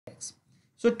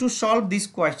So to solve this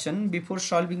question, before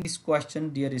solving this question,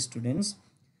 dear students,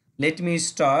 let me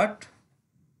start.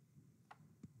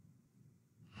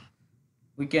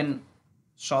 We can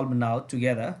solve now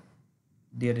together,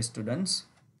 dear students.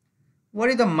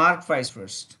 What is the mark price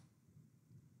first?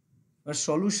 A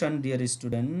solution, dear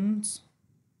students.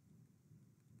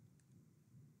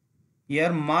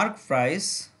 Here mark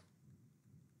price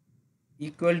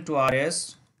equal to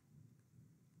RS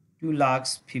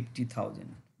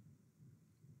 2,50,000.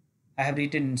 I have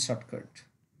written in shortcut.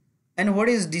 And what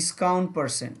is discount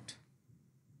percent?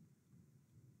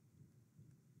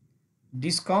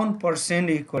 Discount percent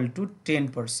equal to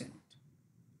 10%.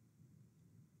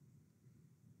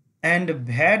 And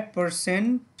VAT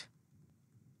percent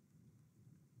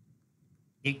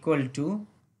equal to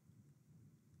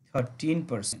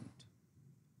 13%.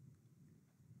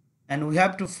 And we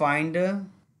have to find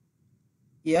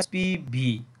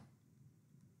SPB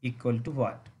equal to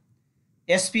what?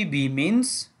 SPB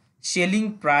means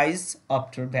selling price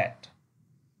after VAT.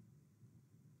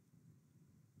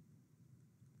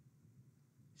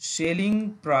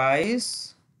 Selling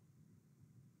price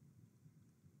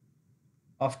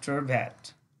after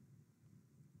VAT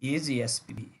is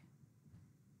SPB.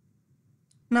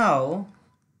 Now,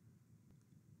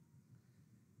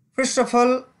 first of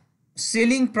all,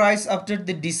 selling price after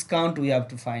the discount we have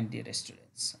to find, dear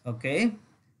students. Okay,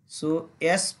 so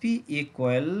SP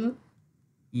equal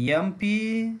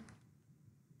MP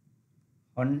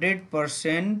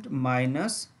 100%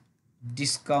 minus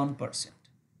discount percent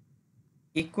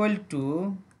equal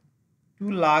to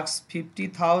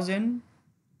 2,50,000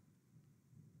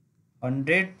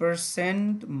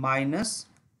 100% minus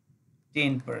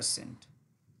 10%.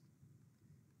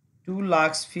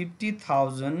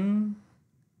 2,50,000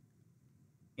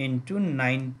 into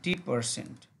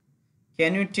 90%.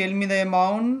 Can you tell me the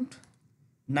amount?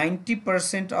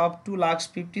 90% of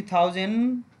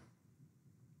 2,50,000.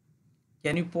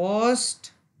 Can you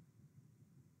post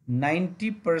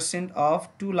 90%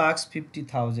 of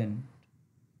 2,50,000?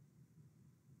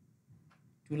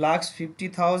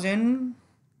 2,50,000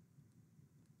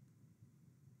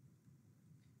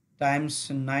 times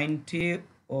 90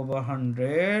 over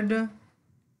 100.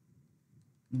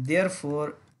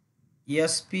 Therefore,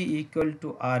 SP equal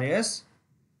to RS.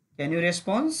 Can you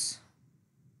respond?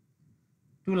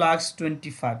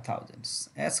 2,25,000.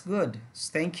 That's good.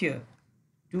 Thank you.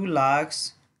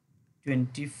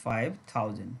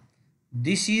 2,25,000.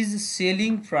 This is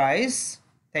selling price.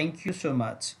 Thank you so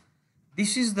much.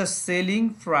 This is the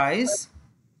selling price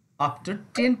after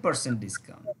 10%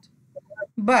 discount.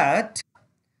 But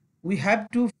we have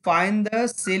to find the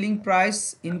selling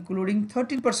price including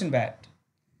 13% VAT.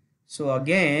 So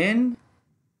again,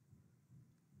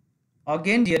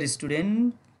 dear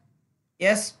student,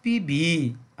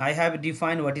 SPB, I have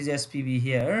defined what is SPB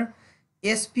here.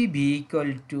 SPB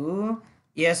equal to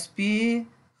SP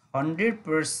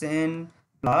 100%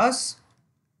 plus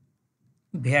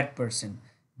VAT percent,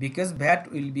 because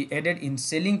VAT will be added in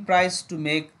selling price to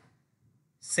make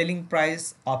selling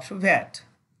price after VAT.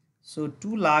 So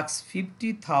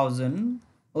 2,50,000,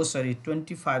 oh sorry,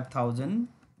 25,000,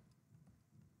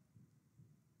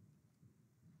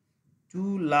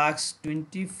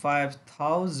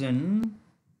 2,25,000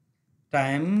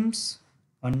 times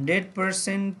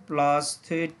 100% plus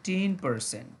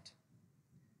 13%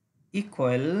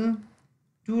 equal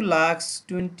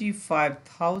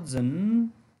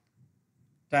 2,25,000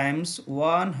 times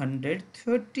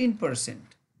 113%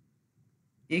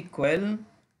 equal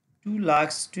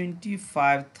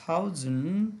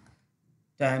 2,25,000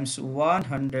 times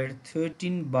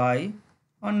 113 by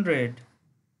 100.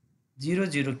 0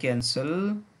 0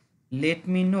 cancel. Let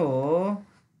me know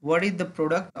what is the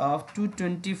product of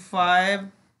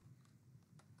 225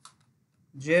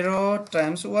 0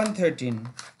 times 113.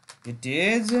 It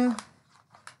is,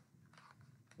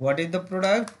 what is the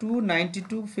product?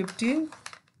 292.50.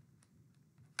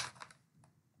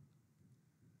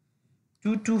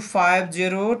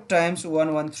 2250 times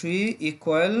 113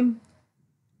 equal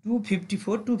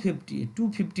 254 250.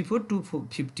 254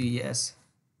 250, yes,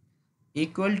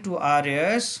 equal to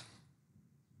RS.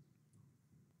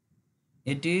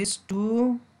 It is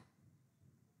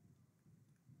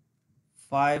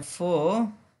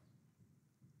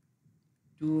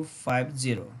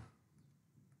 254,250.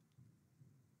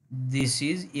 This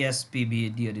is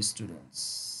SPB, dear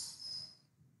students.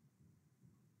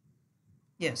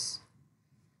 Yes.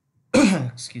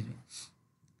 Excuse me.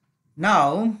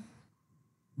 Now,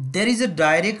 there is a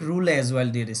direct rule as well,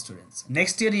 dear students.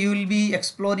 Next year you will be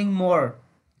exploring more,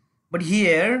 but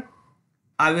here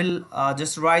I will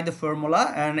just write the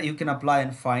formula and you can apply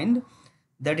and find.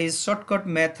 that is shortcut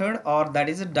method, or that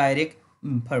is a direct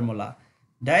formula.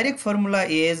 Direct formula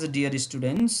is, dear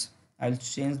students, I'll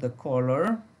change the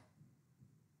color.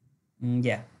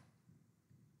 Yeah,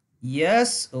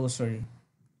 yes, oh sorry,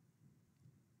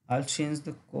 I'll change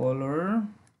the color.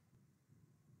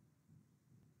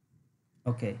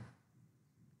 Okay,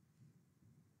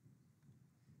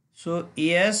 so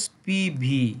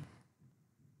SPV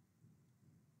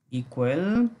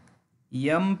equal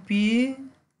MP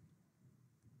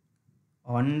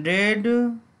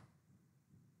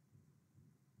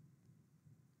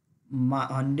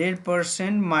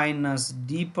 100% minus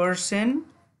D%,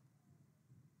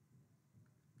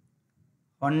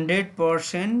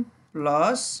 100%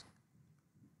 plus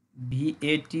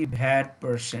VAT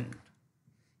percent.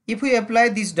 If we apply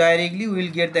this directly, we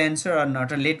will get the answer or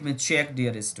not. Let me check,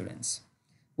 dear students.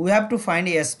 We have to find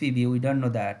SPV. We don't know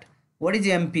that. What is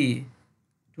MP?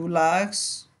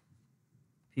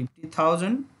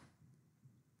 2,50,000.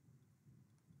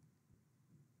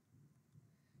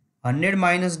 100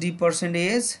 minus D%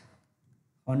 is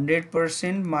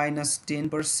 100% minus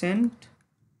 10%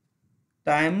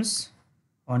 times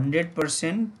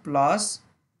 100% plus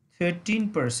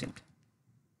 13%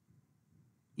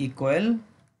 equal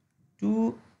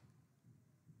to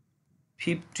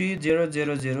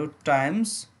 50,000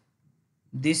 times,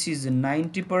 this is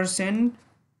 90%,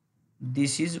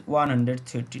 this is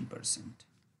 113%,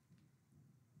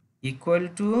 equal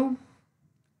to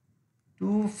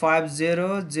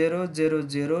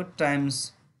 250,000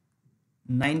 times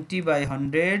 90 by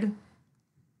 100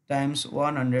 times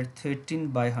 113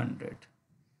 by 100.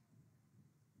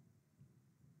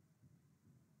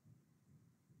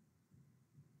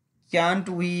 Can't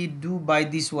we do by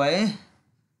this way?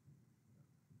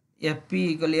 FP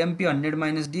equal MP 100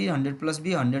 minus D, 100 plus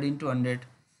B, 100 into 100.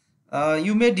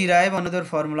 You may derive another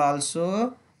formula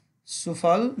also,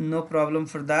 Sufal, no problem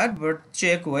for that, but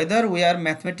check whether we are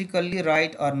mathematically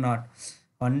right or not.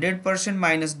 100%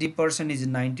 minus D% is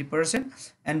 90%,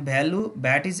 and value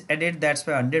VAT is added, that's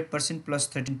why 100% plus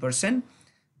 13%.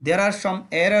 There are some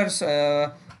errors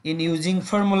in using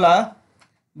formula,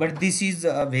 but this is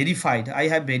verified. I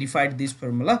have verified this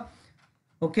formula.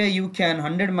 Okay, you can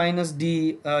 100 minus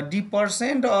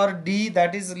D% or D,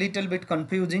 that is a little bit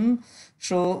confusing,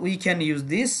 so we can use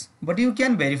this, but you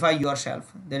can verify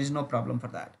yourself, there is no problem for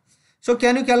that. So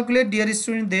can you calculate, dear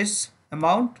student, this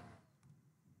amount?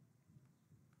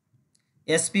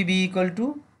 SPB equal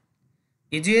to,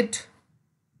 is it,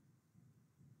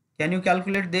 can you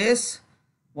calculate this?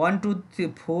 1 2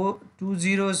 3 4, 2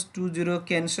 zeros, 2 0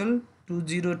 cancel, 2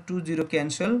 0 2 0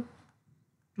 cancel,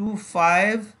 2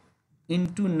 5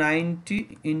 into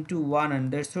 90 into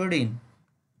 113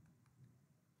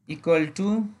 equal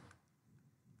to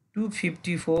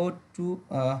 254 to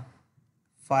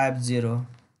 50.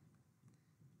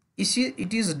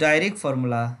 It is direct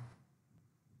formula.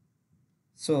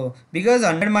 So because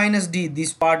 100 minus D,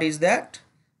 this part is that,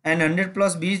 and 100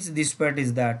 plus B, this part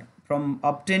is that. From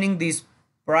obtaining this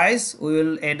price, we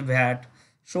will add VAT.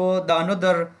 So the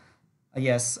another,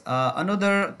 yes,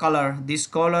 another color, this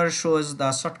color shows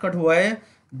the shortcut way.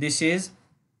 This is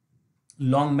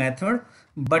long method,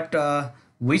 but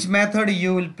which method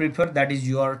you will prefer, that is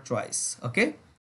your choice. Okay.